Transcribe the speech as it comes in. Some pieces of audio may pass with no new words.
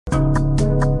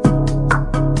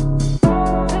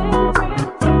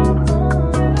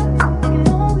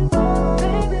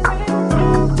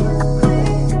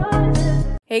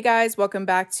Hey guys, welcome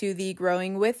back to the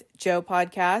Growing with Jo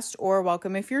podcast, or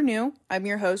welcome if you're new. I'm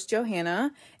your host,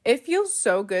 Johanna. It feels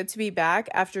so good to be back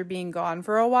after being gone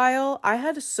for a while. I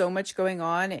had so much going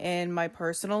on in my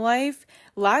personal life.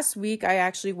 Last week, I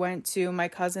actually went to my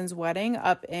cousin's wedding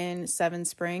up in Seven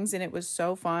Springs, and it was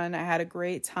so fun. I had a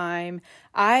great time.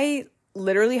 I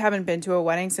literally haven't been to a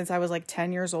wedding since I was like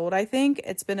 10 years old, I think.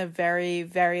 It's been a very,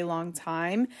 very long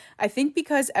time. I think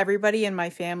because everybody in my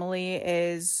family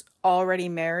is already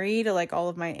married, like all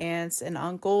of my aunts and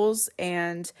uncles,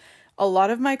 and a lot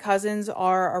of my cousins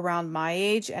are around my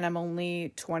age, and I'm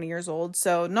only 20 years old,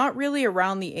 so not really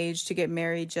around the age to get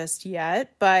married just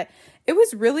yet, but it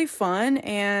was really fun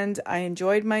and I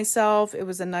enjoyed myself. It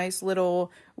was a nice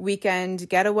little weekend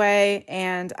getaway,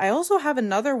 and I also have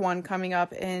another one coming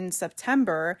up in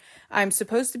September. I'm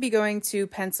supposed to be going to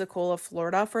Pensacola,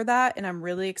 Florida for that, and I'm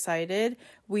really excited.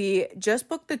 We just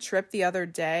booked the trip the other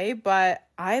day, but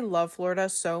I love Florida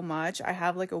so much. I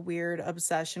have like a weird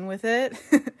obsession with it.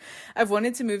 I've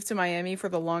wanted to move to Miami for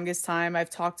the longest time. I've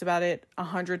talked about it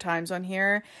 100 times on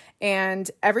here, and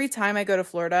every time I go to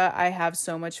Florida, I have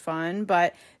so much fun.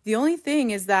 But the only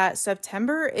thing is that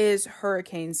September is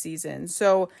hurricane season.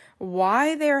 So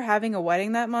why they're having a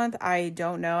wedding that month, I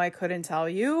don't know. I couldn't tell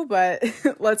you, but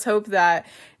let's hope that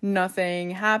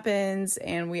nothing happens.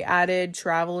 And we added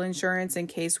travel insurance in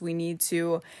case we need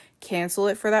to cancel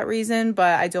it for that reason,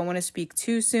 but I don't want to speak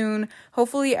too soon.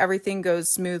 Hopefully everything goes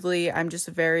smoothly. I'm just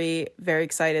very, very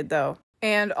excited though.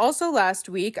 And also last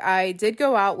week, I did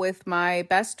go out with my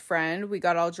best friend. We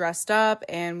got all dressed up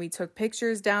and we took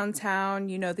pictures downtown.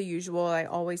 You know, the usual. I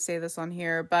always say this on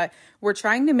here, but we're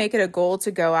trying to make it a goal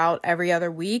to go out every other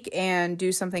week and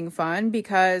do something fun,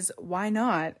 because why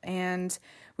not? And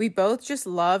we both just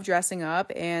love dressing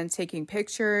up and taking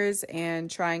pictures and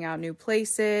trying out new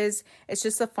places. It's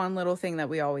just a fun little thing that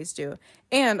we always do.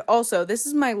 And also, this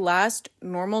is my last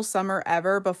normal summer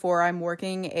ever before I'm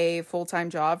working a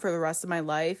full-time job for the rest of my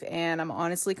life. And I'm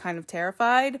honestly kind of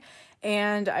terrified.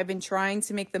 And I've been trying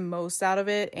to make the most out of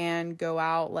it and go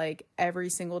out like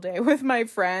every single day with my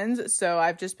friends. So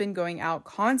I've just been going out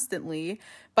constantly.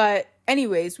 But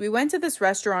anyways, we went to this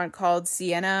restaurant called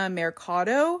Siena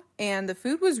Mercado, and the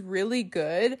food was really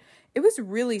good. It was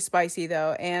really spicy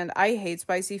though, and I hate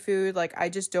spicy food. Like, I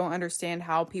just don't understand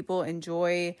how people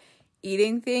enjoy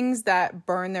eating things that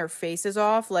burn their faces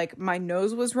off. Like, my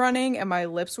nose was running and my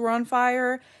lips were on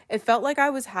fire. It felt like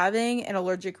I was having an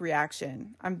allergic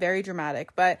reaction. I'm very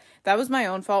dramatic, but that was my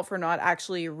own fault for not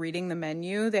actually reading the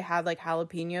menu. They had like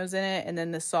jalapenos in it, and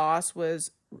then the sauce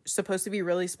was supposed to be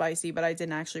really spicy, but I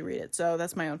didn't actually read it, so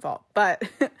that's my own fault. But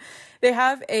they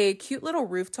have a cute little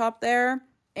rooftop there,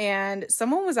 and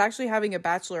someone was actually having a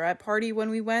bachelorette party when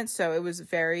we went, so it was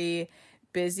very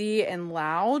busy and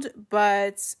loud.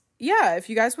 But yeah, if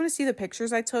you guys want to see the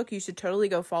pictures I took, you should totally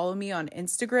go follow me on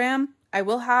Instagram. I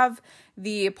will have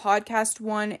the podcast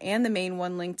one and the main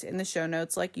one linked in the show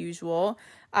notes like usual.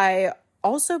 I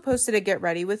also posted a get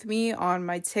ready with me on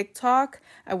my TikTok.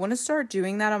 I want to start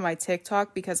doing that on my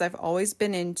TikTok because I've always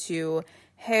been into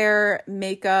hair,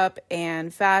 makeup,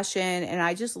 and fashion, and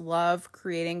I just love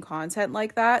creating content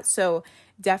like that. So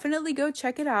definitely go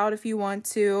check it out if you want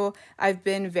to. I've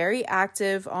been very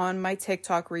active on my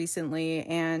TikTok recently,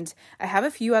 and I have a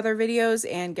few other videos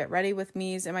and get ready with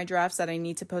me's in my drafts that I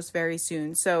need to post very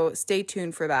soon. So stay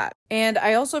tuned for that. And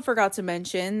I also forgot to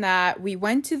mention that we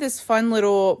went to this fun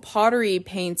little pottery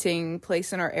painting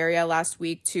place in our area last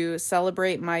week to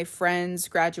celebrate my friend's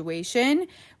graduation.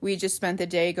 We just spent the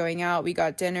day going out. We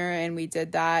got dinner and we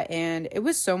did that, and it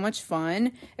was so much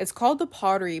fun. It's called the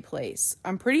Pottery Place.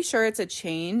 I'm pretty sure it's a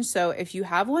chain, so if you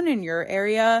have one in your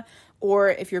area, or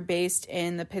if you're based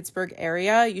in the Pittsburgh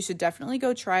area, you should definitely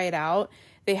go try it out.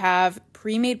 They have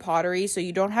pre-made pottery, so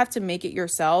you don't have to make it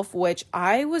yourself, which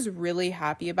I was really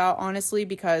happy about, honestly,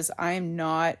 because I'm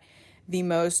not the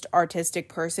most artistic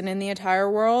person in the entire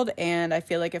world, and I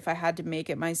feel like if I had to make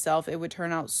it myself, it would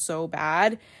turn out so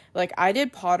bad. Like, I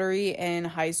did pottery in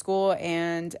high school,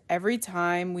 and every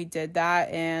time we did that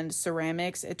and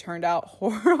ceramics, it turned out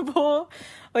horrible.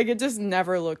 Like, it just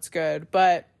never looked good,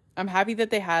 but I'm happy that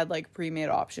they had like pre-made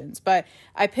options. But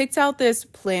I picked out this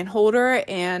plant holder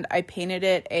and I painted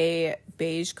it a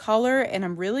beige color, and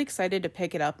I'm really excited to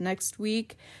pick it up next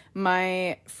week.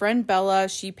 My friend Bella,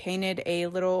 she painted a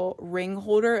little ring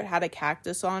holder. It had a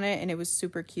cactus on it and it was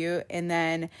super cute. And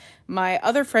then my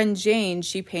other friend Jane,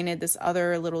 she painted this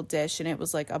other little dish and it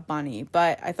was like a bunny,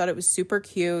 but I thought it was super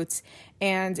cute.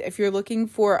 And if you're looking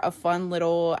for a fun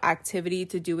little activity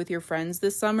to do with your friends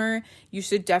this summer, you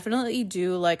should definitely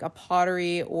do like a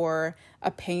pottery or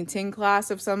a painting class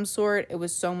of some sort. It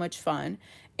was so much fun.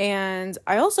 And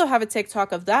I also have a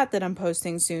TikTok of that I'm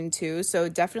posting soon too. So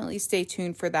definitely stay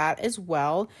tuned for that as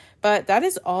well. But that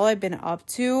is all I've been up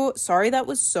to. Sorry that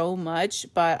was so much,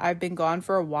 but I've been gone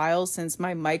for a while since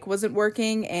my mic wasn't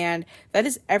working. And that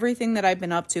is everything that I've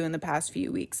been up to in the past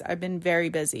few weeks. I've been very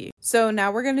busy. So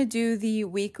now we're going to do the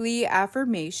weekly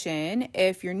affirmation.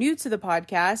 If you're new to the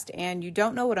podcast and you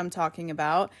don't know what I'm talking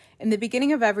about, in the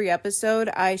beginning of every episode,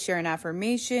 I share an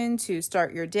affirmation to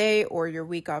start your day or your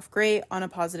week off great on a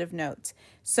positive note.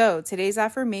 So today's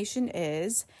affirmation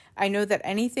is, I know that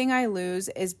anything I lose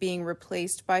is being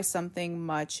replaced by something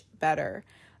much better.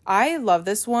 I love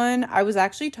this one. I was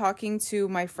actually talking to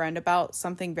my friend about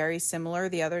something very similar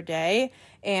the other day,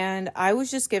 and I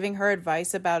was just giving her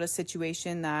advice about a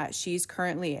situation that she's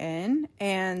currently in.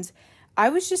 And I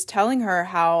was just telling her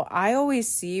how I always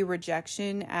see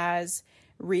rejection as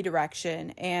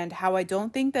redirection and how I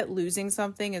don't think that losing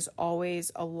something is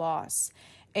always a loss.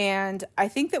 And I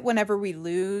think that whenever we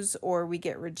lose or we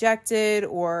get rejected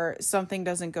or something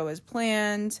doesn't go as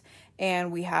planned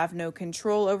and we have no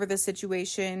control over the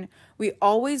situation, we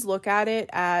always look at it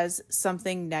as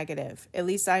something negative. At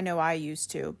least I know I used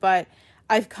to. But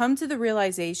I've come to the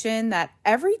realization that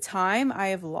every time I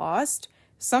have lost,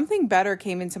 something better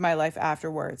came into my life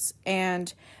afterwards.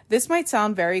 And this might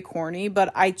sound very corny,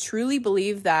 but I truly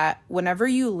believe that whenever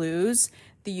you lose,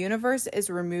 the universe is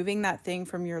removing that thing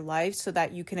from your life so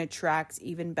that you can attract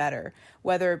even better,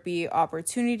 whether it be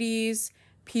opportunities,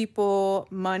 people,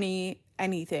 money,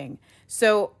 anything.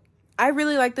 So I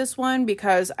really like this one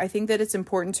because I think that it's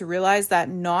important to realize that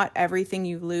not everything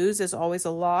you lose is always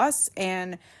a loss.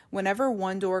 And whenever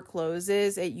one door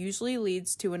closes, it usually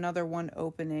leads to another one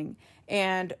opening.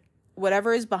 And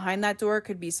whatever is behind that door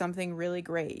could be something really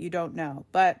great. You don't know.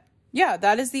 But yeah,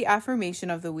 that is the affirmation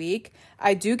of the week.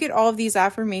 I do get all of these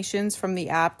affirmations from the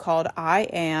app called I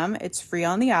Am. It's free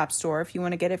on the App Store if you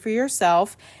want to get it for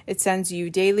yourself. It sends you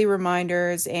daily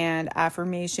reminders and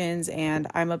affirmations, and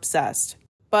I'm obsessed.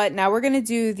 But now we're going to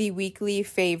do the weekly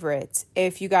favorite.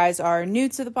 If you guys are new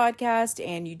to the podcast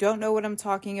and you don't know what I'm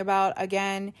talking about,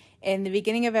 again, in the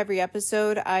beginning of every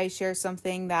episode, I share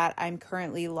something that I'm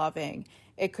currently loving.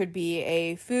 It could be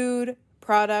a food,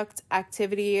 product,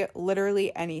 activity,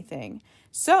 literally anything.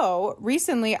 So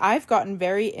recently I've gotten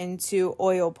very into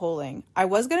oil pulling. I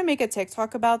was going to make a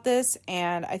TikTok about this,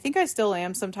 and I think I still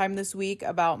am sometime this week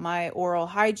about my oral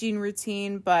hygiene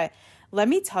routine, but let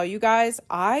me tell you guys,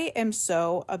 I am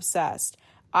so obsessed.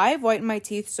 I've whitened my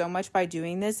teeth so much by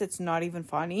doing this, it's not even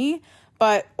funny,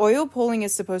 but oil pulling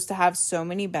is supposed to have so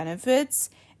many benefits.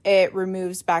 It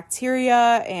removes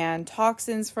bacteria and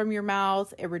toxins from your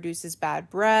mouth. It reduces bad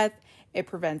breath. It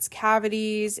prevents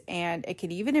cavities, and it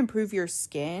can even improve your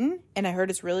skin. And I heard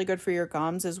it's really good for your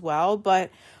gums as well.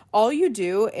 But all you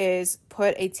do is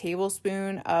put a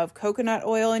tablespoon of coconut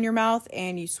oil in your mouth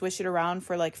and you swish it around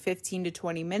for like 15 to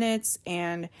 20 minutes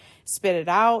and spit it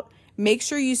out. Make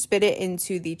sure you spit it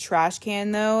into the trash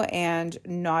can though, and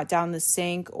not down the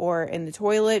sink or in the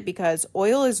toilet, because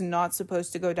oil is not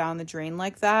supposed to go down the drain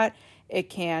like that. It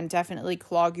can definitely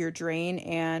clog your drain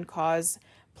and cause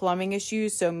plumbing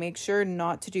issues, so make sure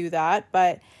not to do that.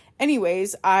 But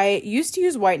anyways, I used to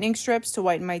use whitening strips to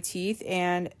whiten my teeth,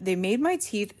 and they made my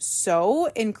teeth so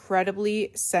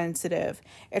incredibly sensitive.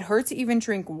 It hurt to even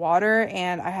drink water,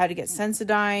 and I had to get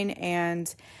Sensodyne,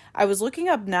 and I was looking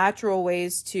up natural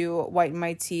ways to whiten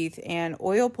my teeth, and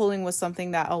oil pulling was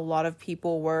something that a lot of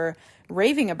people were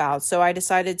raving about, so I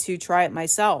decided to try it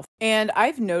myself. And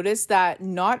I've noticed that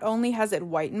not only has it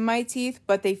whitened my teeth,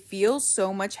 but they feel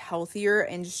so much healthier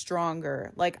and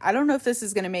stronger. Like, I don't know if this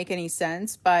is going to make any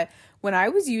sense, but when I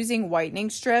was using whitening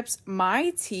strips,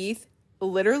 my teeth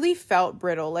literally felt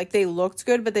brittle. Like, they looked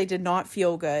good, but they did not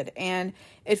feel good. And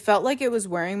it felt like it was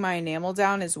wearing my enamel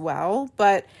down as well.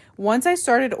 But once I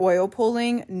started oil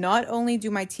pulling, not only do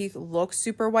my teeth look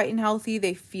super white and healthy,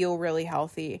 they feel really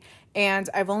healthy. And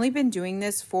I've only been doing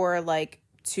this for like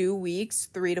 2 weeks,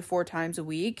 3 to 4 times a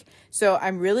week. So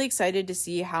I'm really excited to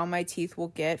see how my teeth will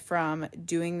get from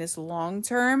doing this long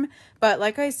term. But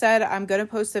like I said, I'm going to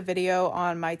post a video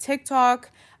on my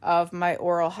TikTok of my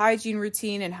oral hygiene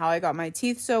routine and how I got my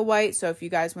teeth so white. So if you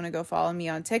guys want to go follow me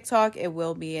on TikTok, it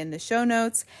will be in the show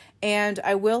notes. And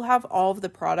I will have all of the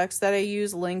products that I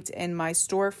use linked in my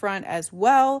storefront as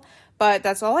well. But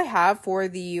that's all I have for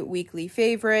the weekly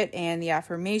favorite and the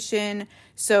affirmation.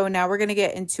 So now we're going to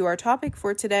get into our topic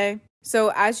for today.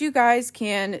 So as you guys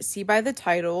can see by the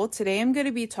title, today I'm going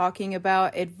to be talking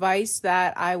about advice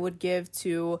that I would give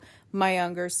to my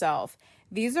younger self.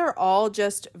 These are all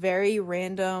just very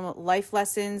random life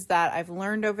lessons that I've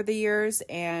learned over the years,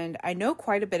 and I know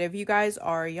quite a bit of you guys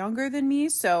are younger than me,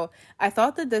 so I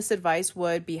thought that this advice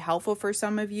would be helpful for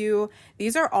some of you.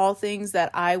 These are all things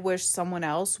that I wish someone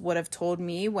else would have told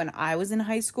me when I was in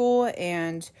high school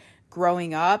and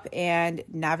growing up and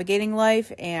navigating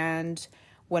life, and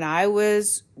when I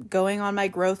was going on my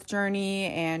growth journey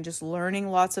and just learning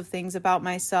lots of things about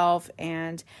myself.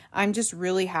 And I'm just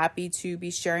really happy to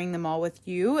be sharing them all with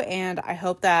you. And I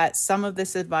hope that some of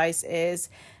this advice is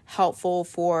helpful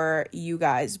for you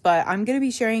guys. But I'm going to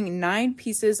be sharing 9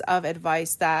 pieces of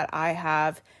advice that I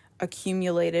have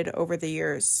accumulated over the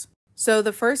years. So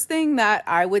the first thing that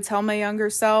I would tell my younger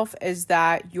self is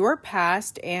that your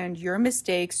past and your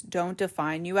mistakes don't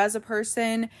define you as a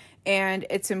person, and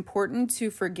it's important to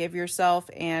forgive yourself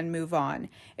and move on.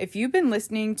 If you've been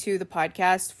listening to the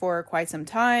podcast for quite some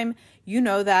time, you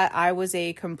know that I was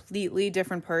a completely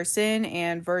different person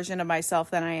and version of myself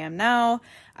than I am now.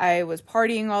 I was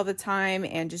partying all the time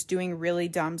and just doing really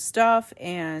dumb stuff,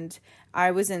 and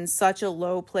I was in such a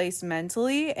low place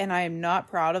mentally, and I am not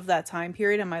proud of that time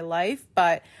period in my life.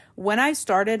 But when I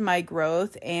started my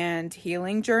growth and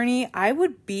healing journey, I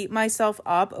would beat myself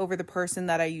up over the person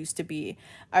that I used to be.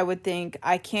 I would think,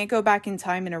 I can't go back in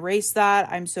time and erase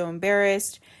that. I'm so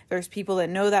embarrassed. There's people that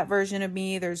know that version of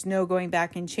me. There's no going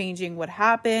back and changing what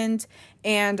happened.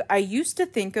 And I used to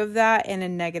think of that in a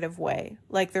negative way.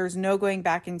 Like there's no going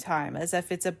back in time, as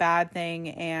if it's a bad thing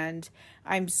and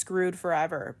I'm screwed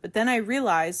forever. But then I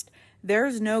realized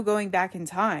there's no going back in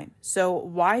time. So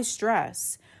why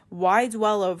stress? Why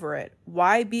dwell over it?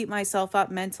 Why beat myself up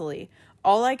mentally?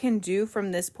 All I can do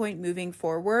from this point moving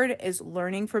forward is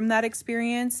learning from that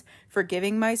experience,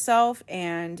 forgiving myself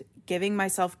and giving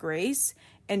myself grace,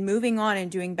 and moving on and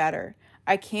doing better.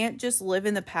 I can't just live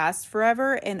in the past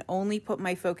forever and only put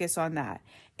my focus on that.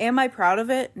 Am I proud of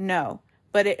it? No.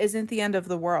 But it isn't the end of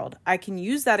the world. I can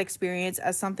use that experience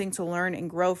as something to learn and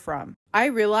grow from. I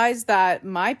realize that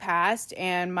my past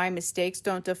and my mistakes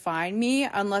don't define me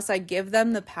unless I give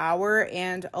them the power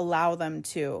and allow them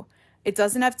to. It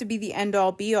doesn't have to be the end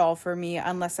all be all for me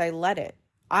unless I let it.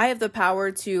 I have the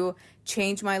power to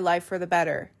change my life for the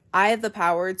better. I have the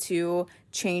power to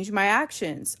change my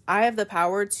actions. I have the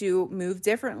power to move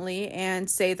differently and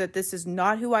say that this is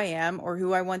not who I am or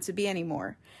who I want to be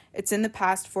anymore. It's in the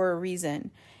past for a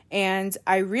reason. And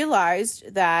I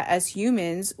realized that as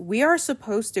humans, we are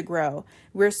supposed to grow.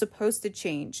 We're supposed to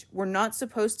change. We're not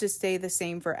supposed to stay the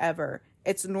same forever.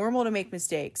 It's normal to make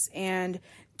mistakes and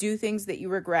do things that you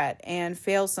regret and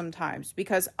fail sometimes,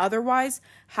 because otherwise,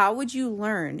 how would you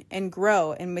learn and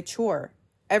grow and mature?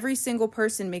 Every single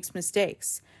person makes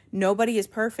mistakes. Nobody is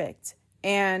perfect.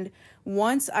 And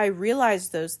once I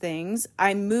realized those things,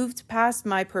 I moved past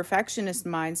my perfectionist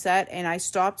mindset and I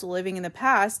stopped living in the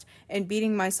past and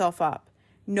beating myself up.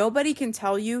 Nobody can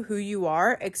tell you who you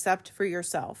are except for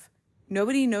yourself.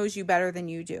 Nobody knows you better than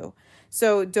you do.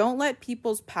 So don't let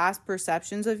people's past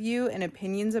perceptions of you and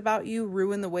opinions about you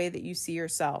ruin the way that you see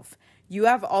yourself. You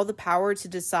have all the power to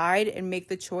decide and make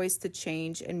the choice to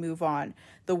change and move on.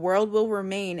 The world will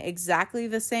remain exactly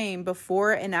the same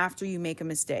before and after you make a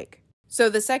mistake. So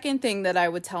the second thing that I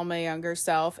would tell my younger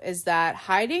self is that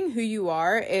hiding who you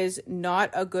are is not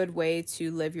a good way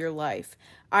to live your life.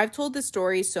 I've told this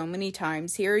story so many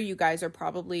times here. You guys are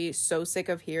probably so sick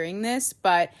of hearing this,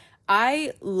 but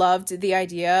I loved the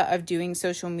idea of doing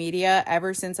social media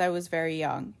ever since I was very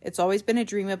young. It's always been a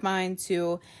dream of mine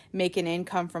to make an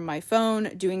income from my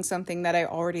phone, doing something that I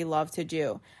already love to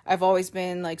do. I've always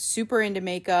been like super into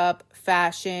makeup,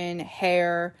 fashion,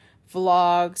 hair,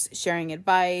 vlogs, sharing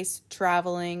advice,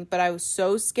 traveling, but I was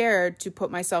so scared to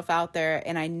put myself out there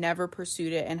and I never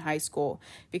pursued it in high school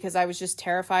because I was just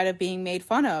terrified of being made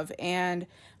fun of and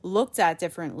looked at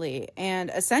differently.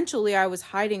 And essentially I was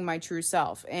hiding my true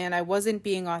self and I wasn't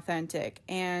being authentic.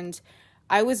 And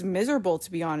I was miserable,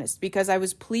 to be honest, because I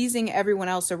was pleasing everyone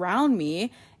else around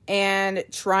me and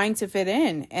trying to fit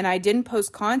in. And I didn't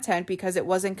post content because it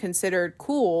wasn't considered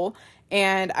cool.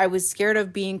 And I was scared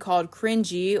of being called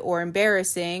cringy or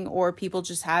embarrassing or people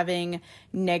just having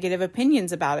negative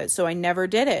opinions about it. So I never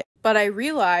did it. But I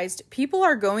realized people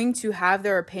are going to have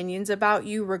their opinions about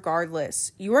you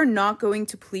regardless. You are not going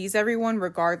to please everyone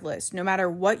regardless. No matter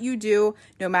what you do,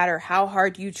 no matter how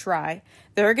hard you try,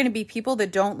 there are going to be people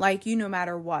that don't like you no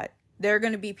matter what. There are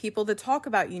going to be people that talk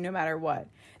about you no matter what.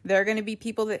 There are going to be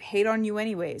people that hate on you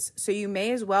anyways. So you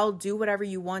may as well do whatever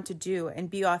you want to do and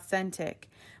be authentic.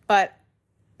 But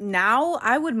now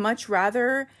I would much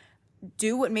rather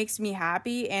do what makes me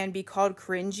happy and be called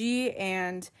cringy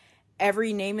and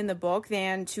every name in the book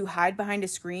than to hide behind a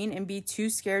screen and be too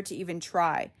scared to even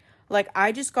try. Like,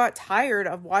 I just got tired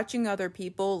of watching other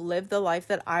people live the life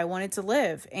that I wanted to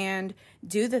live and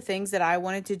do the things that I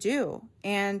wanted to do.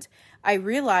 And I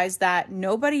realized that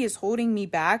nobody is holding me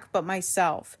back but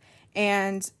myself.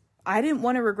 And I didn't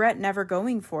want to regret never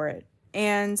going for it.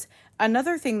 And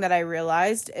another thing that I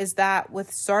realized is that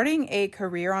with starting a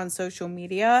career on social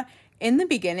media, in the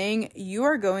beginning, you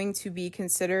are going to be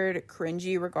considered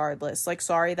cringy regardless. Like,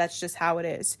 sorry, that's just how it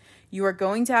is. You are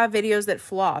going to have videos that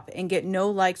flop and get no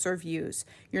likes or views.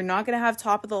 You're not going to have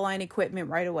top of the line equipment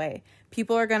right away.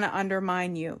 People are going to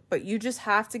undermine you, but you just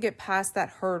have to get past that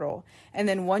hurdle. And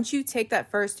then once you take that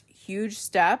first huge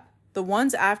step, the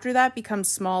ones after that become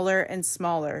smaller and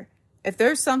smaller. If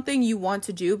there's something you want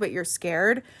to do, but you're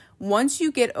scared, once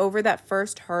you get over that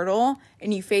first hurdle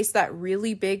and you face that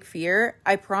really big fear,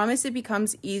 I promise it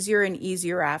becomes easier and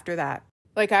easier after that.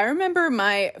 Like, I remember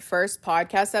my first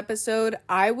podcast episode,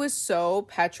 I was so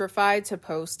petrified to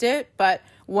post it, but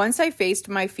once I faced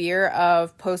my fear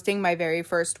of posting my very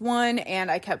first one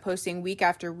and I kept posting week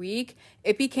after week,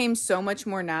 it became so much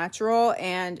more natural,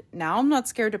 and now I'm not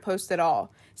scared to post at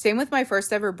all. Same with my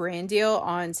first ever brand deal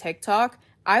on TikTok.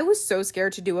 I was so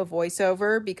scared to do a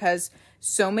voiceover because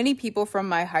so many people from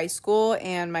my high school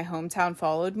and my hometown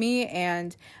followed me,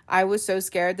 and I was so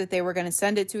scared that they were going to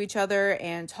send it to each other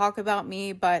and talk about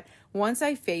me. But once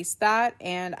I faced that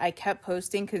and I kept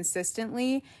posting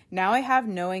consistently, now I have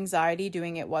no anxiety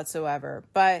doing it whatsoever.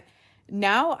 But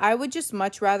now I would just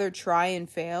much rather try and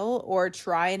fail or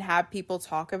try and have people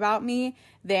talk about me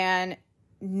than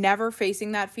never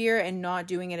facing that fear and not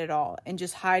doing it at all and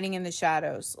just hiding in the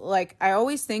shadows. Like, I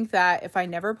always think that if I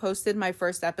never posted my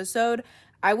first episode,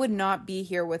 I would not be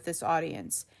here with this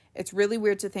audience. It's really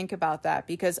weird to think about that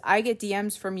because I get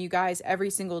DMs from you guys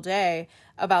every single day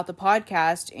about the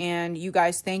podcast and you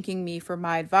guys thanking me for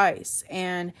my advice.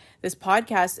 And this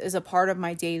podcast is a part of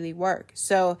my daily work.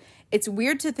 So it's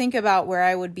weird to think about where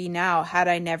I would be now had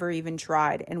I never even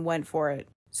tried and went for it.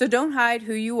 So don't hide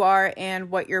who you are and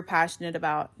what you're passionate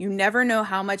about. You never know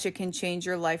how much it can change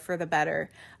your life for the better.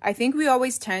 I think we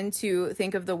always tend to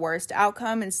think of the worst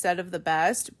outcome instead of the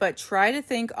best, but try to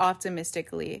think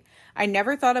optimistically. I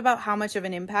never thought about how much of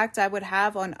an impact I would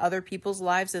have on other people's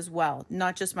lives as well,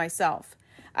 not just myself.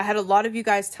 I had a lot of you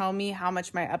guys tell me how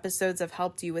much my episodes have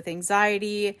helped you with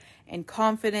anxiety and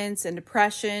confidence and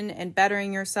depression and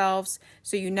bettering yourselves.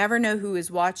 So you never know who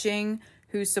is watching,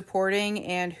 who's supporting,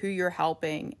 and who you're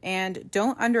helping. And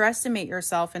don't underestimate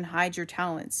yourself and hide your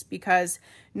talents because,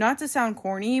 not to sound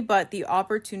corny, but the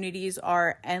opportunities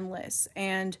are endless.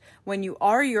 And when you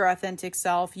are your authentic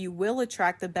self, you will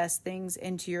attract the best things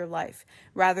into your life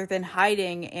rather than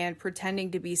hiding and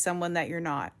pretending to be someone that you're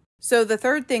not. So the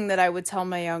third thing that I would tell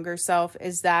my younger self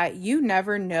is that you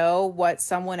never know what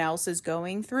someone else is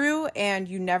going through, and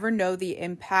you never know the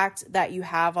impact that you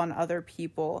have on other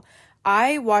people.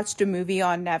 I watched a movie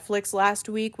on Netflix last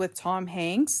week with Tom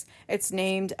Hanks. It's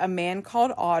named A Man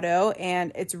Called Otto,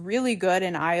 and it's really good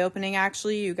and eye-opening,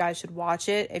 actually. You guys should watch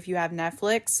it if you have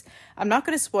Netflix. I'm not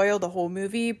going to spoil the whole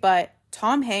movie, but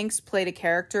Tom Hanks played a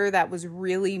character that was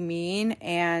really mean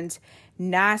and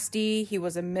nasty. He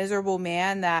was a miserable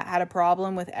man that had a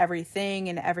problem with everything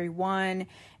and everyone,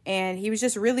 and he was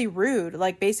just really rude,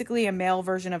 like basically a male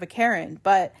version of a Karen.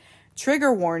 But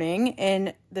trigger warning,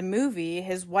 in the movie,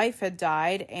 his wife had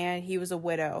died and he was a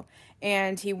widow,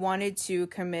 and he wanted to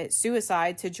commit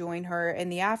suicide to join her in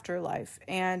the afterlife,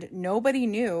 and nobody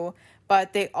knew,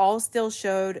 but they all still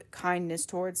showed kindness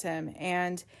towards him.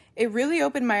 And it really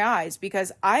opened my eyes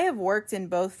because I have worked in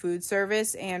both food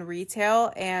service and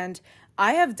retail, and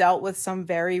I have dealt with some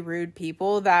very rude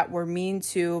people that were mean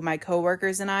to my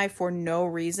coworkers and I for no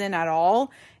reason at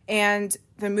all. And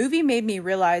the movie made me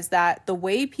realize that the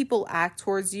way people act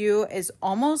towards you is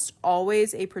almost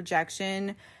always a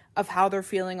projection of how they're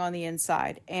feeling on the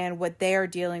inside and what they are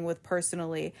dealing with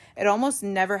personally. It almost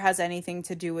never has anything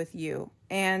to do with you.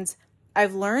 And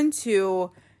I've learned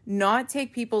to not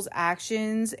take people's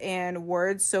actions and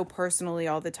words so personally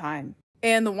all the time.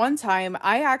 And the one time,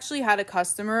 I actually had a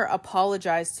customer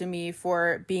apologize to me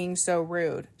for being so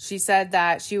rude. She said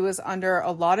that she was under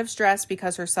a lot of stress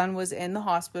because her son was in the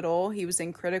hospital. He was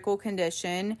in critical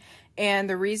condition. And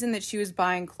the reason that she was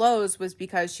buying clothes was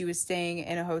because she was staying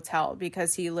in a hotel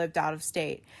because he lived out of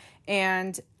state.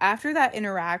 And after that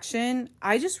interaction,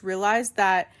 I just realized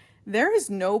that there is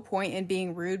no point in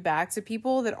being rude back to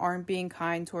people that aren't being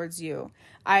kind towards you.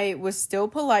 I was still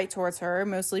polite towards her,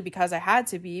 mostly because I had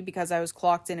to be, because I was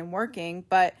clocked in and working.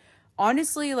 But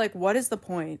honestly, like, what is the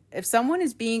point? If someone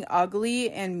is being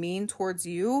ugly and mean towards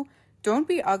you, don't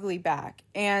be ugly back.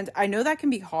 And I know that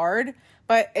can be hard,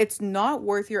 but it's not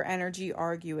worth your energy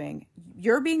arguing.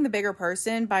 You're being the bigger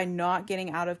person by not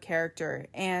getting out of character,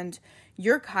 and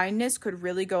your kindness could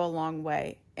really go a long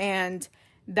way. And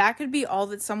that could be all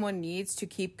that someone needs to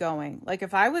keep going. Like,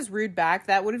 if I was rude back,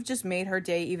 that would have just made her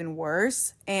day even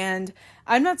worse. And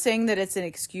I'm not saying that it's an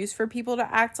excuse for people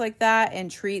to act like that and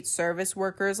treat service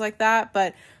workers like that,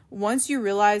 but once you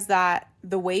realize that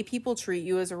the way people treat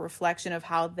you is a reflection of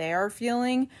how they are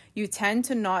feeling, you tend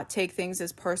to not take things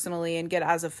as personally and get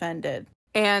as offended.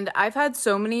 And I've had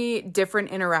so many different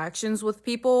interactions with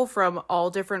people from all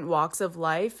different walks of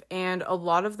life, and a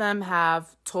lot of them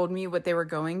have told me what they were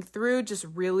going through, just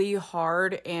really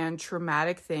hard and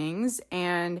traumatic things.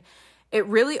 And it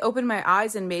really opened my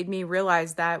eyes and made me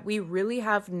realize that we really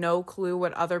have no clue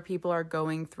what other people are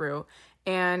going through.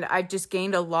 And I just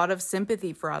gained a lot of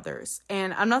sympathy for others.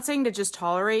 And I'm not saying to just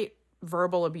tolerate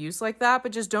verbal abuse like that,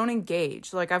 but just don't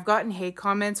engage. Like, I've gotten hate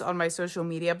comments on my social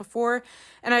media before,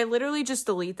 and I literally just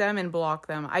delete them and block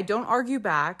them. I don't argue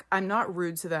back. I'm not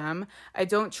rude to them. I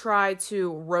don't try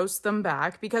to roast them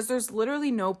back, because there's literally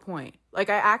no point.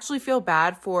 Like, I actually feel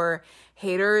bad for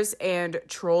haters and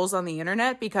trolls on the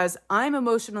internet, because I'm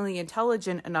emotionally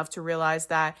intelligent enough to realize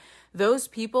that those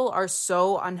people are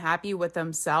so unhappy with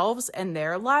themselves and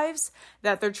their lives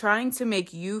that they're trying to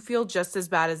make you feel just as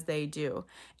bad as they do.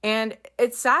 And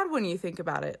it's sad when you think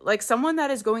about it. Like, someone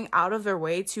that is going out of their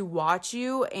way to watch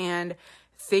you and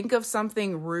think of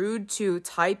something rude to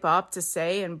type up, to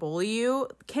say and bully you,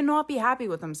 cannot be happy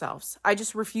with themselves. I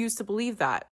just refuse to believe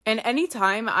that. And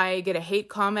anytime I get a hate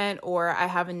comment or I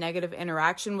have a negative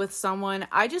interaction with someone,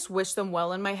 I just wish them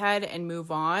well in my head and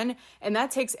move on. And that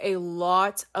takes a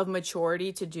lot of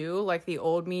maturity to do. Like, the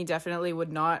old me definitely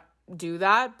would not do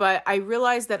that. But I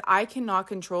realize that I cannot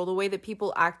control the way that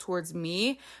people act towards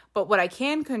me. But what I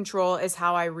can control is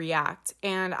how I react.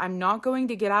 And I'm not going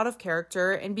to get out of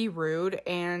character and be rude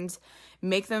and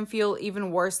make them feel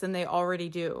even worse than they already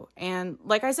do. And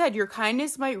like I said, your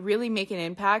kindness might really make an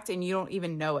impact and you don't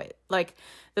even know it. Like,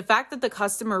 the fact that the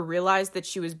customer realized that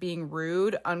she was being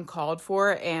rude, uncalled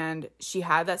for, and she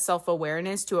had that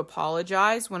self-awareness to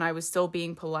apologize when I was still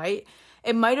being polite,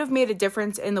 it might have made a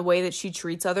difference in the way that she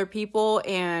treats other people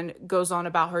and goes on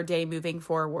about her day moving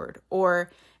forward. Or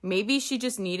maybe she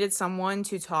just needed someone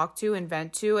to talk to and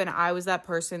vent to, and I was that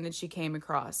person that she came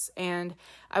across. And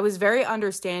I was very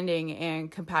understanding and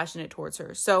compassionate towards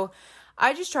her. So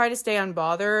I just try to stay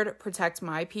unbothered, protect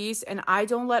my peace, and I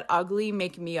don't let ugly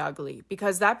make me ugly,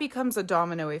 because that becomes a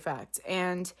domino effect.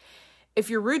 And if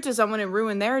you're rude to someone and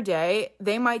ruin their day,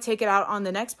 they might take it out on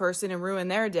the next person and ruin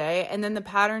their day, and then the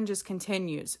pattern just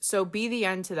continues. So be the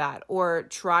end to that, or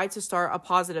try to start a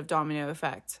positive domino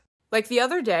effect. Like, the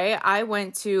other day, I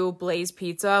went to Blaze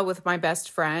Pizza with my best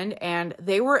friend, and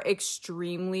they were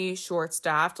extremely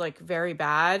short-staffed, like very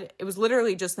bad. It was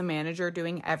literally just the manager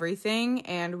doing everything,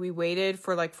 and we waited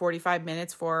for like 45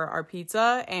 minutes for our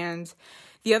pizza, and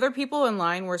the other people in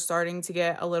line were starting to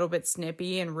get a little bit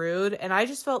snippy and rude, and I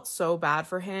just felt so bad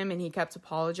for him, and he kept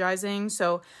apologizing.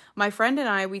 So my friend and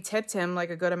I, we tipped him like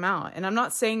a good amount. And I'm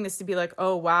not saying this to be like,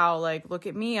 oh, wow, like, look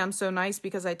at me, I'm so nice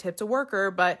because I tipped a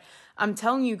worker. But I'm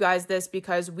telling you guys this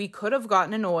because we could have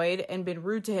gotten annoyed and been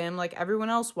rude to him like everyone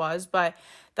else was, but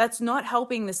that's not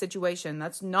helping the situation.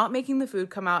 That's not making the food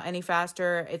come out any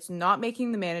faster. It's not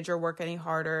making the manager work any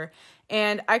harder.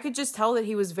 And I could just tell that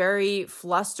he was very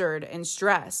flustered and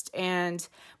stressed. And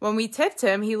when we tipped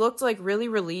him, he looked like really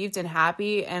relieved and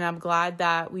happy. And I'm glad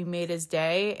that we made his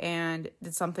day and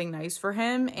did something nice for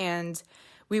him. And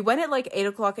we went at like 8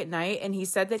 o'clock at night, and he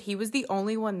said that he was the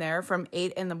only one there from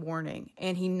 8 in the morning,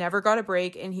 and he never got a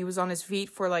break, and he was on his feet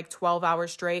for like 12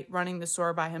 hours straight running the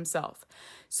store by himself.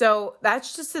 So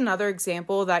that's just another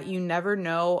example that you never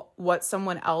know what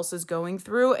someone else is going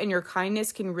through, and your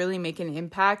kindness can really make an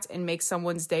impact and make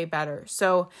someone's day better.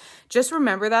 So just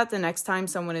remember that the next time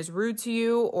someone is rude to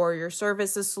you, or your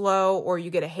service is slow, or you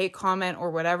get a hate comment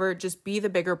or whatever, just be the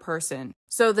bigger person.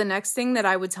 So the next thing that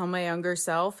I would tell my younger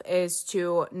self is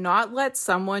to not let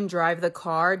someone drive the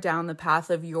car down the path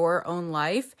of your own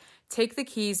life. Take the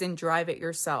keys and drive it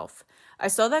yourself. I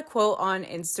saw that quote on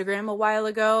Instagram a while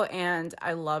ago, and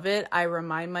I love it. I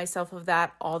remind myself of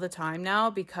that all the time now,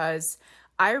 because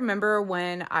I remember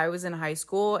when I was in high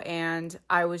school and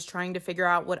I was trying to figure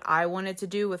out what I wanted to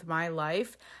do with my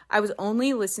life, I was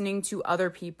only listening to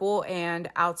other people and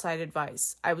outside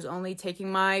advice. I was only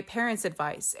taking my parents'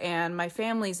 advice and my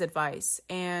family's advice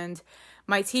and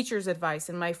my teacher's advice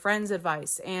and my friends'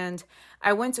 advice. And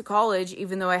I went to college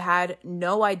even though I had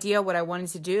no idea what I wanted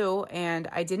to do and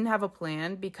I didn't have a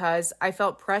plan because I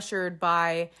felt pressured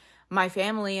by my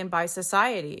family and by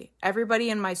society. Everybody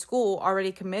in my school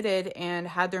already committed and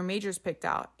had their majors picked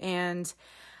out. And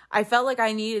I felt like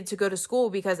I needed to go to school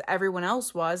because everyone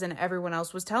else was and everyone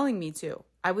else was telling me to.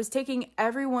 I was taking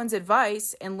everyone's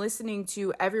advice and listening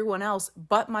to everyone else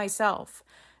but myself.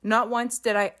 Not once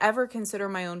did I ever consider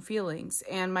my own feelings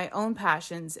and my own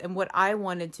passions and what I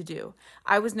wanted to do.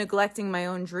 I was neglecting my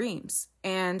own dreams.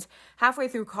 And halfway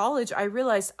through college, I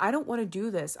realized I don't want to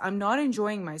do this. I'm not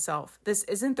enjoying myself. This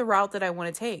isn't the route that I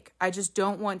want to take. I just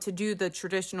don't want to do the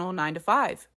traditional 9 to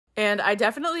 5. And I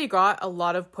definitely got a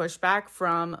lot of pushback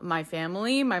from my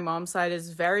family. My mom's side is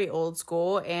very old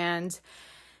school, and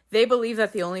they believe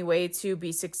that the only way to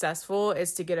be successful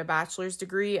is to get a bachelor's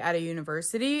degree at a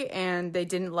university, and they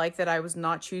didn't like that I was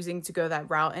not choosing to go that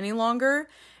route any longer,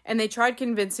 and they tried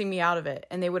convincing me out of it,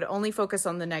 and they would only focus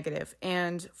on the negative.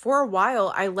 And for a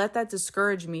while, I let that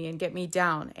discourage me and get me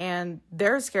down, and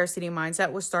their scarcity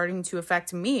mindset was starting to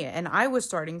affect me, and I was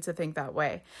starting to think that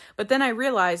way. But then I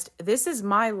realized this is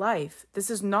my life. This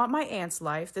is not my aunt's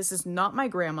life. This is not my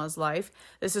grandma's life.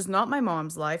 This is not my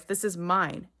mom's life. This is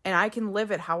mine. And I can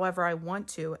live it however I want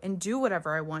to and do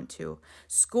whatever I want to.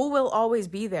 School will always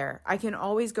be there. I can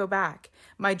always go back.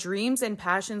 My dreams and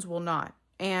passions will not.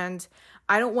 And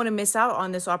I don't want to miss out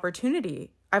on this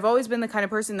opportunity. I've always been the kind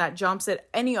of person that jumps at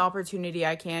any opportunity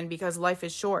I can because life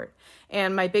is short.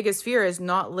 And my biggest fear is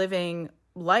not living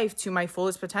life to my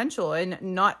fullest potential and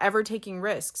not ever taking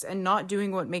risks and not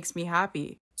doing what makes me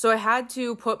happy. So I had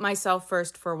to put myself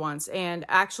first for once and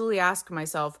actually ask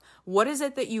myself, what is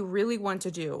it that you really want to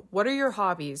do? What are your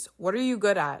hobbies? What are you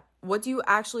good at? What do you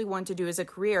actually want to do as a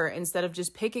career instead of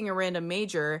just picking a random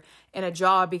major and a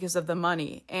job because of the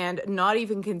money and not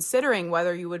even considering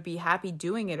whether you would be happy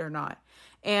doing it or not?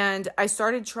 And I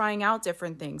started trying out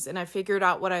different things and I figured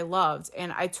out what I loved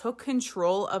and I took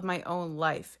control of my own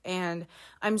life. And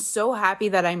I'm so happy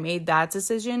that I made that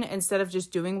decision instead of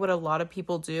just doing what a lot of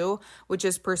people do, which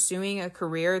is pursuing a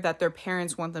career that their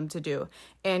parents want them to do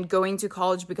and going to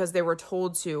college because they were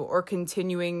told to, or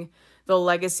continuing the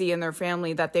legacy in their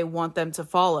family that they want them to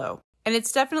follow. And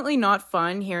it's definitely not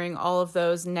fun hearing all of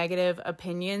those negative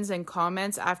opinions and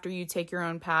comments after you take your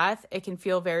own path. It can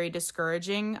feel very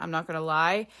discouraging, I'm not going to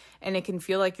lie, and it can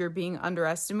feel like you're being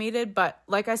underestimated. But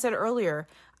like I said earlier,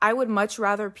 I would much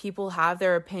rather people have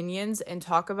their opinions and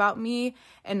talk about me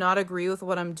and not agree with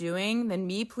what I'm doing than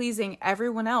me pleasing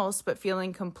everyone else but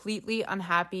feeling completely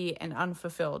unhappy and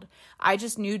unfulfilled. I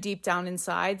just knew deep down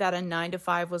inside that a 9 to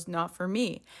 5 was not for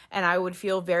me, and I would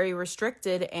feel very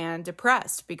restricted and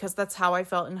depressed because that's how I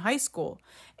felt in high school.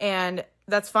 And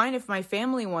that's fine if my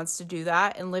family wants to do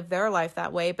that and live their life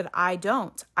that way, but I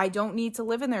don't. I don't need to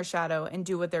live in their shadow and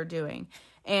do what they're doing.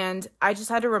 And I just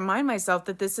had to remind myself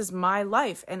that this is my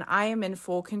life and I am in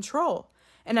full control.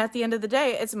 And at the end of the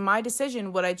day, it's my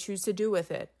decision what I choose to do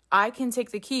with it. I can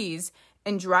take the keys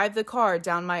and drive the car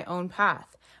down my own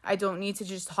path. I don't need to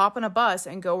just hop on a bus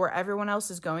and go where everyone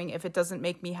else is going if it doesn't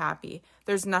make me happy.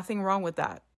 There's nothing wrong with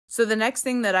that. So the next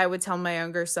thing that I would tell my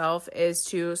younger self is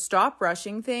to stop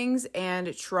rushing things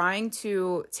and trying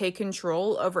to take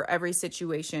control over every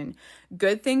situation.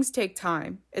 Good things take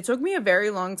time. It took me a very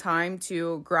long time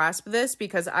to grasp this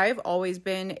because I've always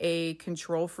been a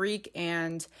control freak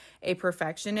and a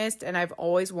perfectionist, and I've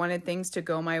always wanted things to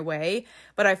go my way.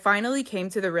 But I finally came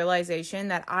to the realization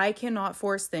that I cannot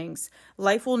force things.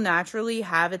 Life will naturally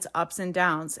have its ups and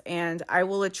downs, and I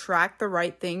will attract the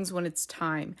right things when it's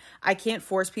time. I can't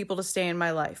force people to stay in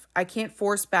my life. I can't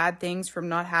force bad things from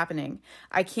not happening.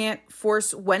 I can't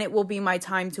force when it will be my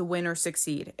time to win or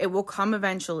succeed. It will come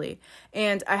eventually.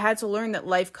 And I had to learn that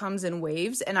life comes in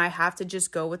waves and I have to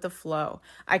just go with the flow.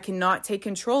 I cannot take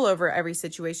control over every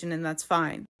situation, and that's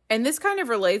fine. And this kind of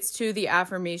relates to the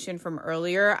affirmation from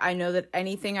earlier. I know that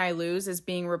anything I lose is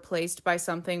being replaced by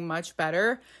something much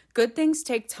better. Good things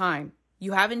take time.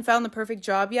 You haven't found the perfect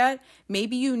job yet?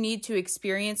 Maybe you need to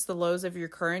experience the lows of your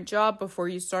current job before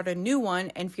you start a new one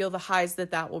and feel the highs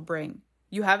that that will bring.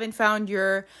 You haven't found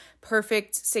your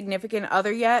perfect significant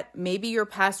other yet? Maybe your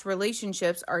past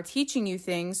relationships are teaching you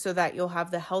things so that you'll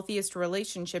have the healthiest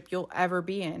relationship you'll ever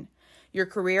be in. Your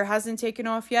career hasn't taken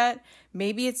off yet?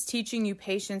 Maybe it's teaching you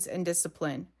patience and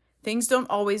discipline. Things don't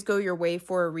always go your way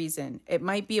for a reason. It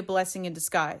might be a blessing in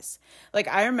disguise. Like,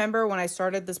 I remember when I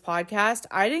started this podcast,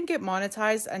 I didn't get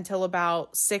monetized until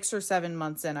about 6 or 7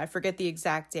 months in. I forget the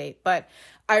exact date, but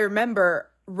I remember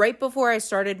right before I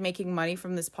started making money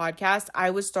from this podcast, I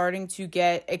was starting to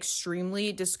get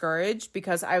extremely discouraged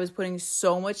because I was putting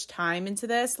so much time into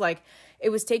this. Like, it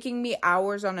was taking me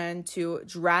hours on end to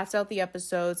draft out the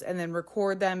episodes and then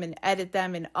record them and edit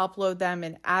them and upload them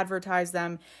and advertise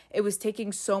them. It was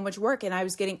taking so much work and I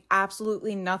was getting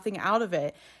absolutely nothing out of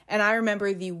it. And I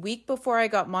remember the week before I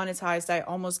got monetized, I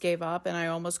almost gave up and I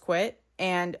almost quit.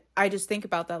 And I just think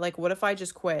about that. Like, what if I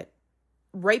just quit?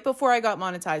 Right before I got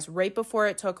monetized, right before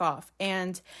it took off.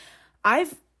 And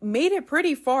I've made it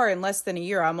pretty far in less than a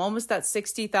year. I'm almost at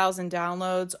 60,000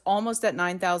 downloads, almost at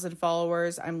 9,000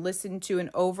 followers. I'm listened to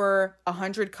in over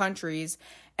 100 countries,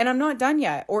 and I'm not done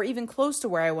yet or even close to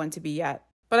where I want to be yet.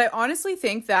 But I honestly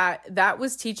think that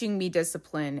was teaching me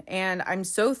discipline, and I'm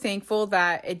so thankful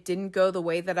that it didn't go the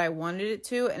way that I wanted it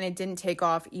to, and it didn't take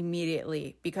off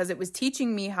immediately because it was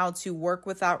teaching me how to work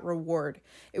without reward.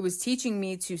 It was teaching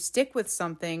me to stick with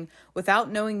something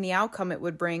without knowing the outcome it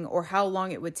would bring or how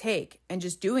long it would take, and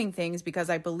just doing things because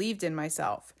I believed in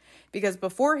myself. Because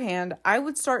beforehand, I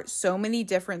would start so many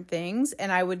different things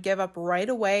and I would give up right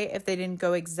away if they didn't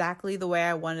go exactly the way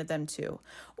I wanted them to,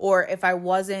 or if I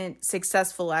wasn't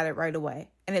successful at it right away.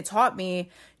 And it taught me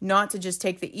not to just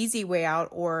take the easy way out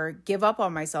or give up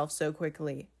on myself so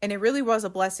quickly. And it really was a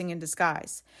blessing in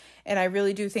disguise. And I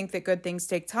really do think that good things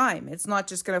take time. It's not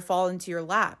just going to fall into your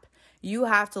lap. You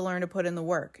have to learn to put in the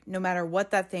work, no matter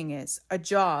what that thing is, a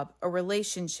job, a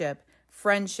relationship,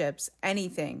 friendships,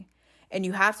 anything. And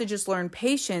you have to just learn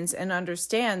patience and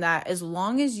understand that as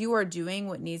long as you are doing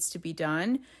what needs to be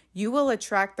done, you will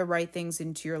attract the right things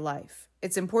into your life.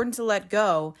 It's important to let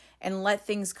go and let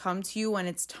things come to you when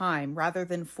it's time rather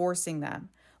than forcing them.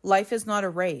 Life is not a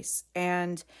race,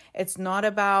 and it's not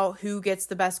about who gets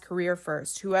the best career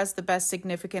first, who has the best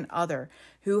significant other,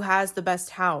 who has the best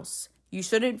house. You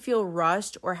shouldn't feel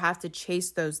rushed or have to chase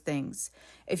those things.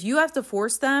 If you have to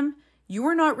force them, you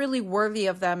are not really worthy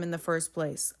of them in the first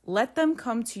place. Let them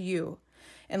come to you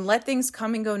and let things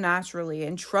come and go naturally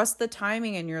and trust the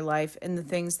timing in your life and the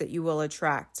things that you will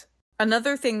attract.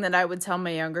 Another thing that I would tell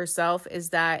my younger self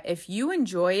is that if you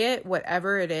enjoy it,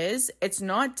 whatever it is, it's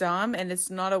not dumb and it's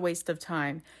not a waste of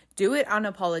time. Do it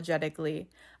unapologetically.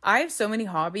 I have so many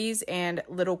hobbies and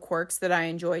little quirks that I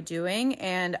enjoy doing,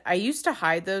 and I used to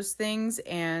hide those things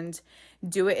and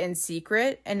do it in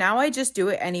secret, and now I just do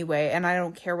it anyway, and I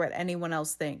don't care what anyone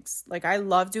else thinks. Like, I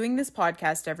love doing this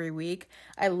podcast every week.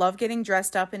 I love getting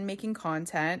dressed up and making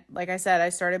content. Like I said, I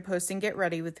started posting Get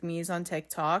Ready With Me's on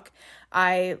TikTok.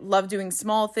 I love doing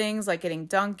small things like getting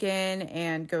Dunkin'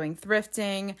 and going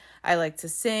thrifting. I like to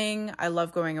sing. I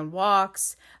love going on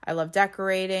walks. I love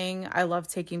decorating. I love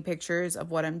taking pictures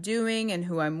of what I'm doing and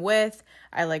who I'm with.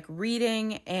 I like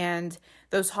reading, and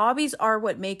those hobbies are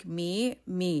what make me,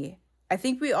 me. I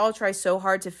think we all try so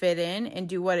hard to fit in and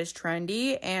do what is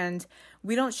trendy, and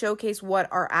we don't showcase what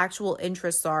our actual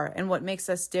interests are and what makes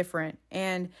us different.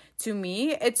 And to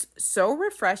me, it's so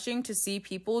refreshing to see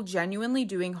people genuinely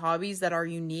doing hobbies that are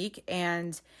unique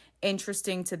and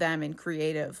interesting to them and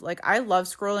creative. Like, I love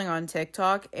scrolling on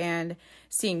TikTok and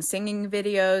seeing singing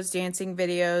videos, dancing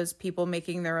videos, people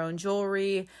making their own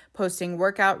jewelry, posting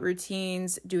workout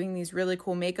routines, doing these really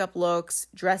cool makeup looks,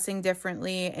 dressing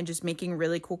differently, and just making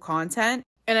really cool content.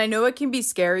 And I know it can be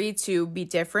scary to be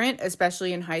different,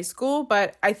 especially in high school,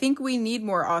 but I think we need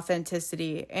more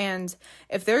authenticity. And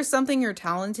if there's something you're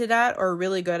talented at or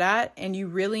really good at and you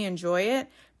really enjoy it,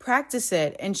 practice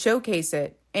it and showcase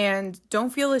it. And don't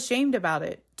feel ashamed about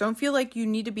it. Don't feel like you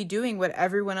need to be doing what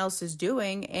everyone else is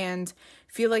doing and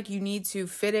feel like you need to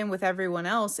fit in with everyone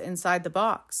else inside the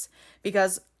box.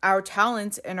 Because our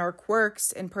talents and our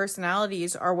quirks and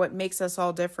personalities are what makes us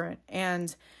all different.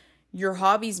 And your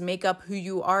hobbies make up who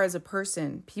you are as a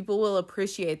person. People will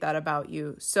appreciate that about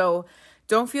you. So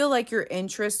don't feel like your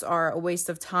interests are a waste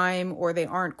of time or they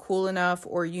aren't cool enough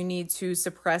or you need to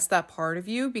suppress that part of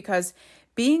you, because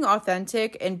being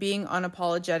authentic and being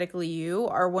unapologetically you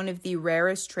are one of the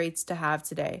rarest traits to have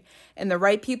today. And the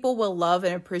right people will love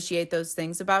and appreciate those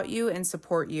things about you and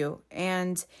support you.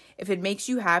 And if it makes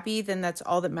you happy, then that's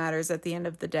all that matters at the end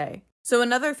of the day. So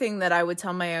another thing that I would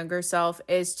tell my younger self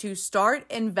is to start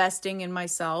investing in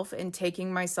myself and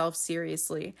taking myself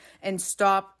seriously and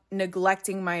stop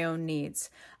neglecting my own needs.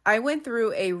 I went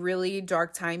through a really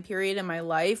dark time period in my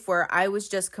life where I was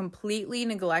just completely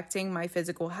neglecting my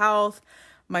physical health,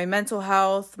 my mental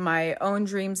health, my own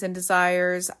dreams and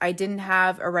desires. I didn't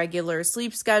have a regular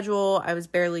sleep schedule. I was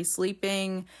barely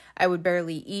sleeping. I would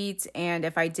barely eat. And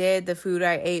if I did, the food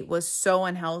I ate was so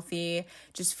unhealthy,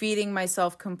 just feeding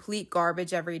myself complete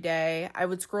garbage every day. I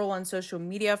would scroll on social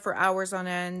media for hours on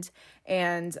end,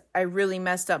 and I really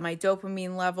messed up my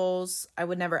dopamine levels. I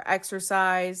would never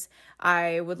exercise.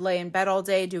 I would lay in bed all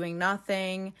day doing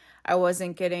nothing. I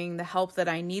wasn't getting the help that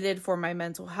I needed for my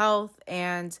mental health,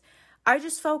 and I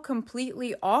just felt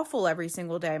completely awful every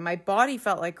single day. My body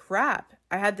felt like crap.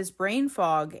 I had this brain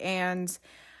fog, and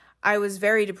I was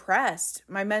very depressed.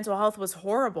 My mental health was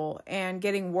horrible and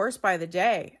getting worse by the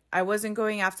day. I wasn't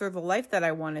going after the life that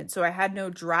I wanted, so I had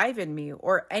no drive in me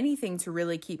or anything to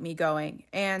really keep me going.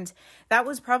 And that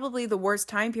was probably the worst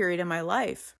time period in my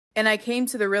life. And I came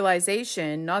to the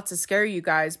realization, not to scare you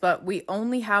guys, but we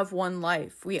only have one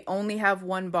life. We only have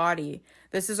one body.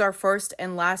 This is our first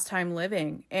and last time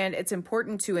living. And it's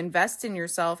important to invest in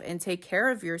yourself and take care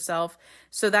of yourself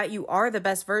so that you are the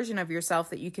best version of yourself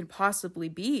that you can possibly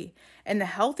be, and the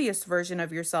healthiest version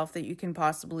of yourself that you can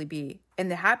possibly be,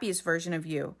 and the happiest version of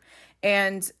you.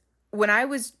 And when I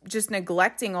was just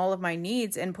neglecting all of my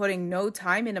needs and putting no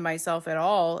time into myself at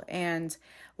all and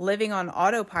living on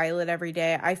autopilot every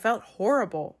day, I felt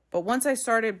horrible. But once I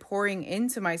started pouring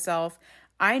into myself,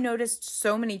 I noticed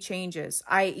so many changes.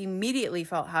 I immediately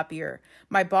felt happier.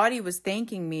 My body was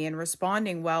thanking me and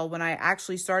responding well when I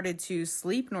actually started to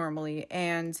sleep normally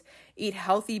and eat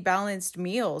healthy, balanced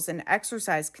meals and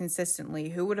exercise consistently.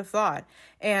 Who would have thought?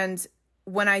 And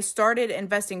when I started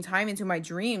investing time into my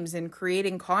dreams and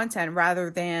creating content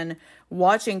rather than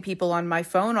watching people on my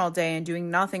phone all day and doing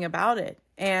nothing about it.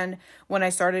 And when I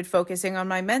started focusing on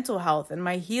my mental health and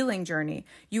my healing journey,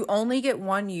 you only get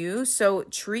one you, so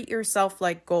treat yourself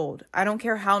like gold. I don't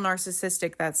care how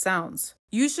narcissistic that sounds.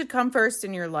 You should come first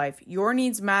in your life. Your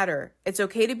needs matter. It's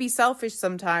okay to be selfish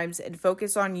sometimes and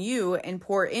focus on you and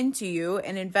pour into you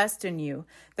and invest in you.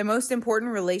 The most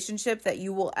important relationship that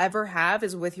you will ever have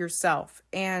is with yourself.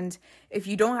 And if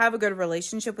you don't have a good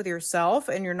relationship with yourself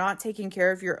and you're not taking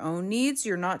care of your own needs,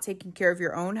 you're not taking care of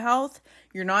your own health,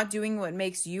 you're not doing what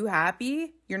makes you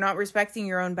happy, you're not respecting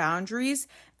your own boundaries,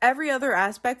 every other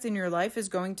aspect in your life is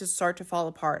going to start to fall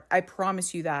apart. I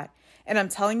promise you that. And I'm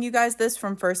telling you guys this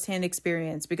from firsthand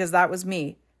experience because that was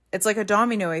me. It's like a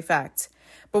domino effect.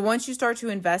 But once you start to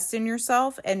invest in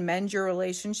yourself and mend your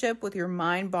relationship with your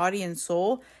mind, body, and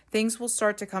soul, things will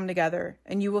start to come together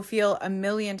and you will feel a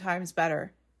million times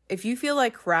better. If you feel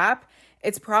like crap,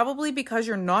 it's probably because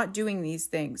you're not doing these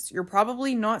things. You're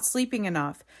probably not sleeping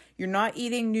enough. You're not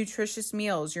eating nutritious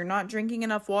meals. You're not drinking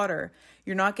enough water.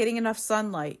 You're not getting enough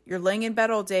sunlight. You're laying in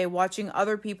bed all day watching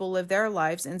other people live their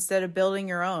lives instead of building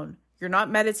your own. You're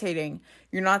not meditating.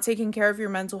 You're not taking care of your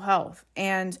mental health.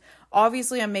 And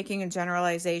obviously, I'm making a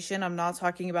generalization. I'm not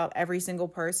talking about every single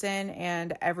person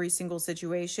and every single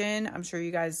situation. I'm sure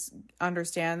you guys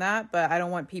understand that, but I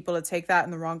don't want people to take that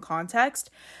in the wrong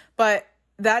context. But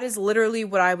that is literally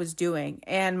what I was doing.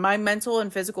 And my mental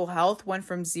and physical health went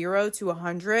from 0 to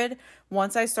 100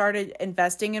 once I started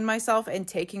investing in myself and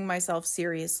taking myself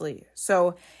seriously.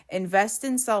 So invest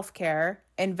in self-care,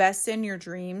 invest in your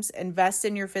dreams, invest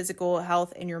in your physical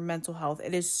health and your mental health.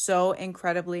 It is so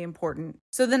incredibly important.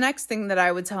 So the next thing that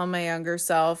I would tell my younger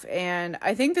self, and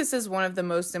I think this is one of the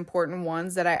most important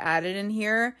ones that I added in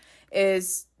here,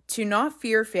 is to not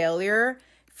fear failure.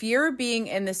 Fear being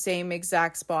in the same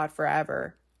exact spot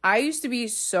forever. I used to be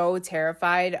so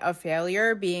terrified of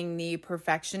failure, being the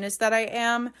perfectionist that I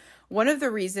am. One of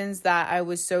the reasons that I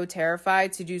was so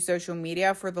terrified to do social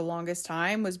media for the longest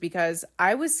time was because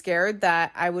I was scared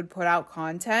that I would put out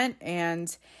content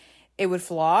and it would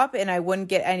flop and I wouldn't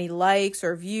get any likes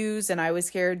or views, and I was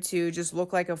scared to just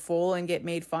look like a fool and get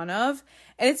made fun of.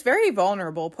 And it's very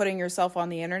vulnerable putting yourself on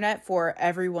the internet for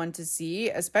everyone to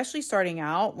see, especially starting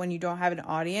out when you don't have an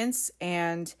audience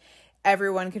and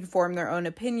everyone can form their own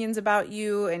opinions about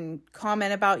you and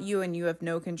comment about you and you have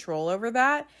no control over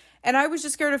that. And I was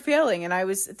just scared of failing and I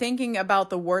was thinking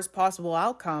about the worst possible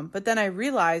outcome. But then I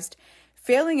realized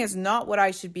failing is not what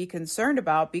I should be concerned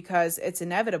about because it's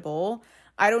inevitable.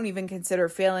 I don't even consider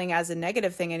failing as a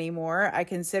negative thing anymore. I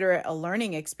consider it a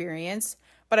learning experience.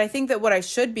 But I think that what I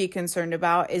should be concerned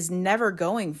about is never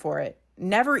going for it,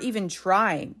 never even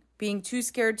trying, being too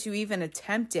scared to even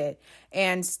attempt it,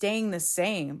 and staying the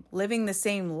same, living the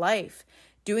same life,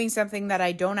 doing something that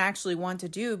I don't actually want to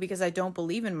do because I don't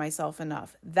believe in myself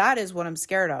enough. That is what I'm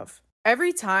scared of.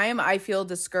 Every time I feel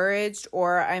discouraged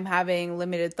or I'm having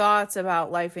limited thoughts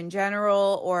about life in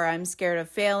general or I'm scared of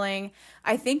failing,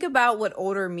 I think about what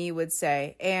older me would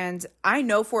say. And I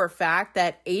know for a fact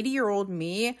that 80-year-old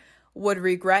me would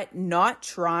regret not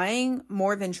trying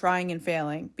more than trying and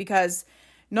failing. Because,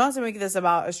 not to make this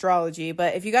about astrology,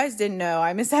 but if you guys didn't know,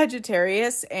 I'm a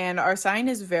Sagittarius and our sign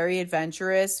is very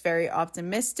adventurous, very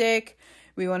optimistic.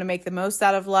 We want to make the most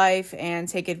out of life and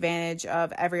take advantage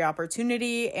of every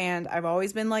opportunity. And I've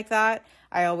always been like that.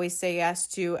 I always say yes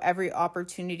to every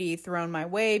opportunity thrown my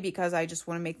way because I just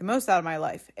want to make the most out of my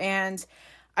life. And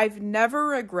I've never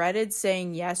regretted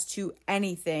saying yes to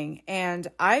anything. And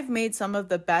I've made some of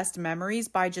the best memories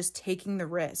by just taking the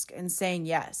risk and saying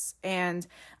yes. And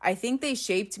I think they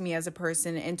shaped me as a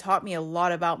person and taught me a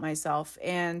lot about myself.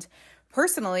 And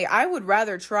personally, I would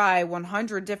rather try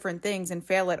 100 different things and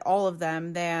fail at all of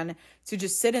them than to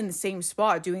just sit in the same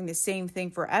spot doing the same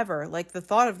thing forever. Like, the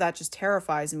thought of that just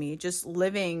terrifies me, just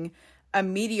living a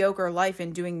mediocre life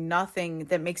and doing nothing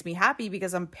that makes me happy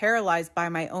because I'm paralyzed by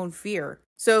my own fear.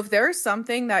 So if there's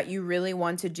something that you really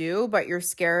want to do, but you're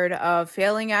scared of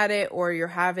failing at it or you're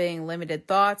having limited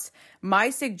thoughts, my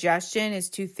suggestion is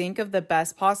to think of the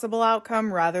best possible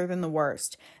outcome rather than the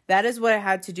worst. That is what I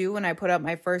had to do when I put up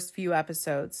my first few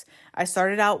episodes. I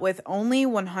started out with only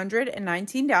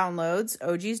 119 downloads.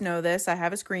 OGs know this. I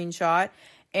have a screenshot.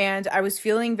 And I was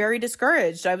feeling very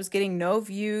discouraged. I was getting no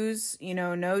views,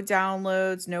 no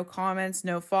downloads, no comments,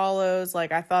 no follows.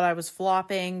 Like, I thought I was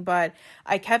flopping, but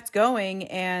I kept going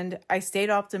and I stayed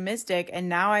optimistic. And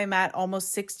now I'm at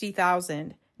almost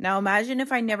 60,000. Now imagine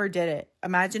if I never did it.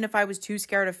 Imagine if I was too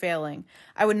scared of failing.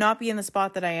 I would not be in the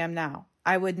spot that I am now.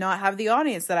 I would not have the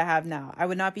audience that I have now. I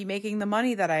would not be making the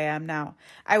money that I am now.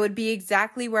 I would be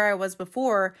exactly where I was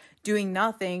before, doing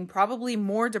nothing, probably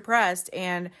more depressed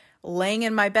and laying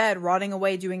in my bed, rotting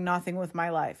away, doing nothing with my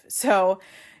life. So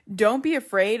don't be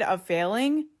afraid of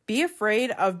failing. Be afraid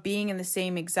of being in the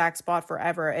same exact spot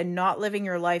forever and not living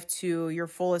your life to your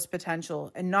fullest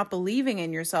potential and not believing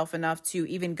in yourself enough to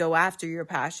even go after your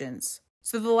passions.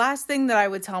 So the last thing that I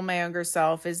would tell my younger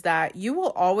self is that you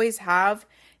will always have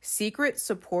secret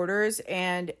supporters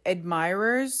and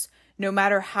admirers, no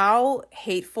matter how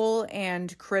hateful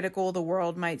and critical the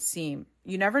world might seem.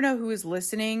 You never know who is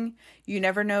listening. You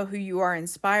never know who you are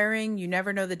inspiring. You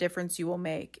never know the difference you will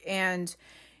make. And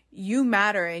you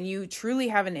matter and you truly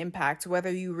have an impact,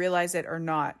 whether you realize it or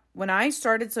not. When I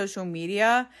started social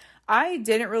media, I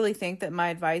didn't really think that my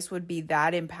advice would be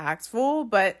that impactful,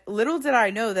 but little did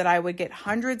I know that I would get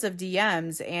hundreds of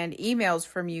DMs and emails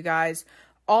from you guys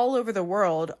all over the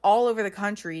world, all over the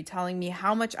country, telling me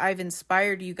how much I've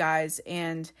inspired you guys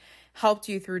and helped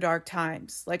you through dark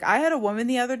times. Like, I had a woman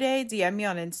the other day DM me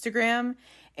on Instagram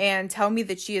and tell me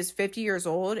that she is 50 years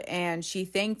old and she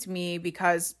thanked me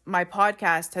because my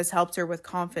podcast has helped her with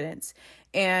confidence.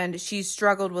 And she's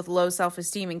struggled with low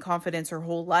self-esteem and confidence her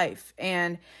whole life.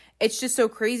 And it's just so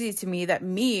crazy to me that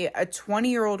me, a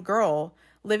 20-year-old girl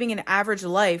living an average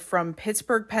life from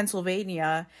Pittsburgh,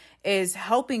 Pennsylvania, is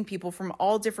helping people from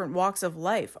all different walks of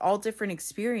life, all different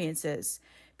experiences,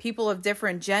 people of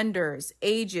different genders,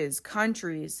 ages,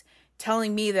 countries,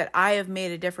 telling me that I have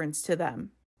made a difference to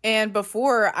them. And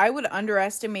before, I would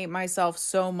underestimate myself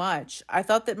so much. I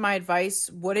thought that my advice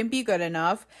wouldn't be good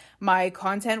enough. My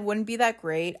content wouldn't be that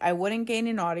great. I wouldn't gain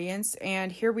an audience.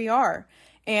 And here we are.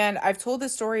 And I've told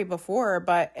this story before,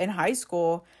 but in high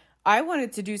school, I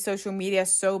wanted to do social media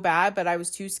so bad, but I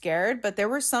was too scared. But there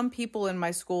were some people in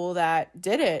my school that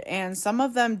did it. And some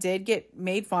of them did get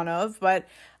made fun of, but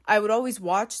I would always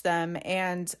watch them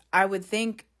and I would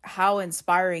think how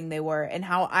inspiring they were and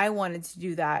how I wanted to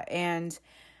do that. And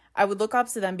I would look up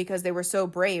to them because they were so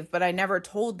brave, but I never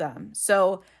told them.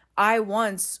 So I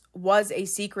once was a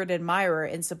secret admirer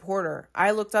and supporter.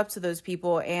 I looked up to those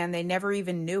people and they never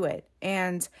even knew it.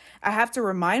 And I have to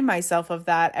remind myself of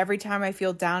that every time I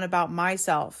feel down about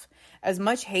myself. As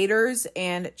much haters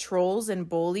and trolls and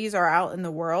bullies are out in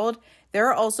the world, there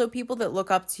are also people that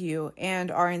look up to you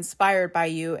and are inspired by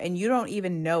you, and you don't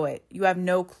even know it. You have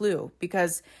no clue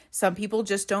because some people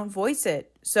just don't voice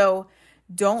it. So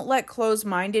don't let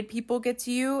closed-minded people get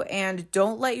to you, and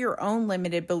don't let your own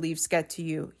limited beliefs get to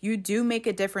you. You do make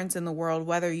a difference in the world,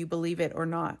 whether you believe it or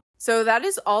not. So that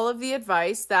is all of the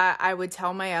advice that I would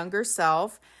tell my younger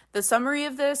self. The summary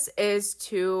of this is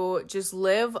to just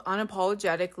live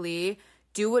unapologetically,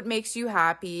 do what makes you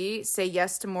happy, say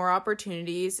yes to more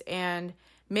opportunities, and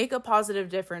make a positive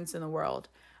difference in the world.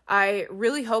 I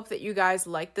really hope that you guys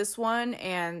like this one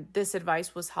and this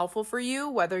advice was helpful for you,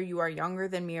 whether you are younger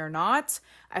than me or not.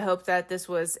 I hope that this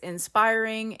was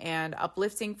inspiring and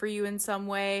uplifting for you in some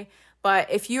way.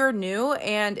 But if you're new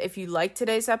and if you like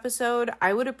today's episode,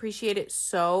 I would appreciate it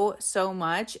so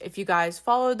much if you guys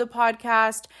followed the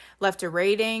podcast, left a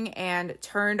rating, and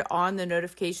turned on the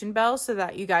notification bell so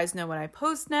that you guys know when I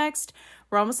post next.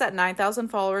 We're almost at 9,000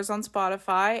 followers on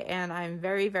Spotify, and I'm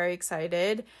very, very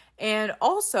excited. And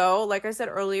also, like I said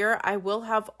earlier, I will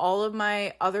have all of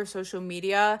my other social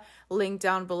media linked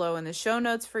down below in the show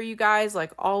notes for you guys.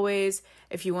 Like always,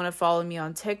 if you want to follow me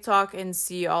on TikTok and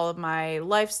see all of my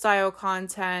lifestyle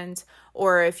content,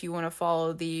 or if you want to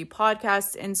follow the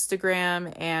podcast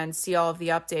Instagram and see all of the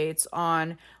updates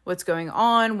on what's going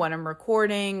on, when I'm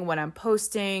recording, when I'm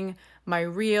posting, my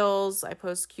reels. I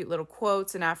post cute little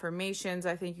quotes and affirmations.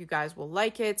 I think you guys will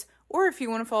like it. Or if you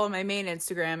want to follow my main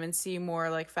Instagram and see more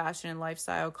like fashion and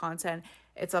lifestyle content,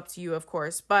 it's up to you, of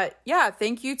course. But yeah,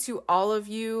 thank you to all of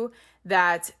you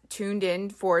that tuned in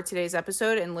for today's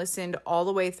episode and listened all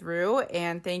the way through.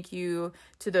 And thank you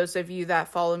to those of you that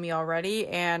follow me already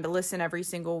and listen every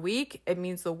single week. It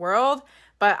means the world.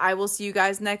 But I will see you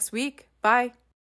guys next week. Bye.